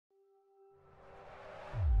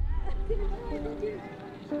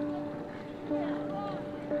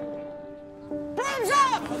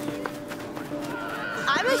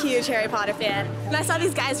I'm a huge Harry Potter fan, and I saw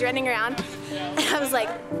these guys running around, and I was like,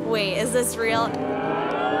 wait, is this real?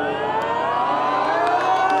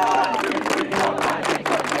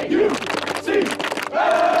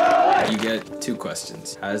 You get 2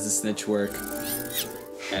 questions. How does the snitch work?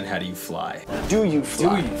 And how do you fly? Do you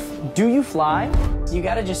fly? Do you fly? You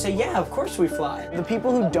gotta just say, yeah, of course we fly. The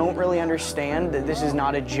people who don't really understand that this is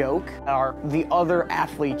not a joke are the other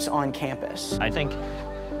athletes on campus. I think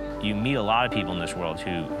you meet a lot of people in this world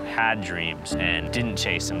who had dreams and didn't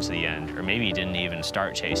chase them to the end, or maybe didn't even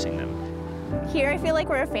start chasing them. Here, I feel like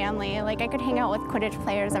we're a family. Like, I could hang out with Quidditch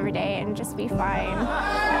players every day and just be fine.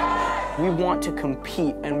 We want to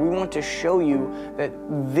compete, and we want to show you that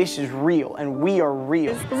this is real, and we are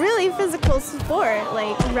real. It's a really physical sport,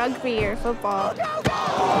 like rugby or football.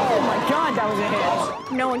 Oh my God, that was a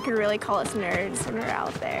hit. No one could really call us nerds when we're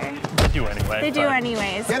out there. They do anyway. They do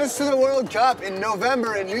anyways. Get us to the World Cup in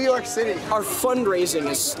November in New York City. Our fundraising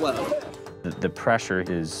is slow. The pressure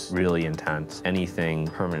is really intense. Anything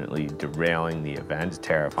permanently derailing the event is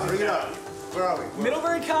terrifying. Bring it up. Where are we?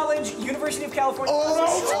 Middlebury College, University of California. I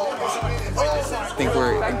think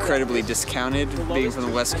we're incredibly discounted. Being from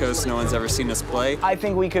the West Coast, no one's ever seen us play. I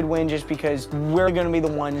think we could win just because we're going to be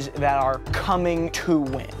the ones that are coming to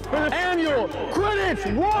win. For the annual Quidditch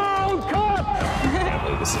World Cup! I can't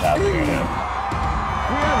believe this is happening again.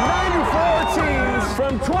 We have 94 teams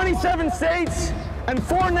from 27 states and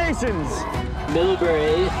 4 nations.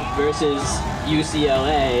 Middlebury versus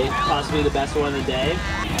UCLA, possibly the best one of the day.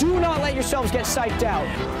 Do not let yourselves get psyched out.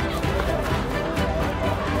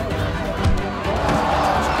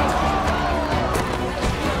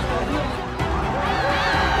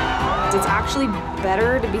 It's actually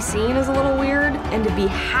better to be seen as a little weird and to be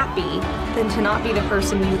happy than to not be the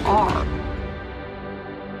person you are.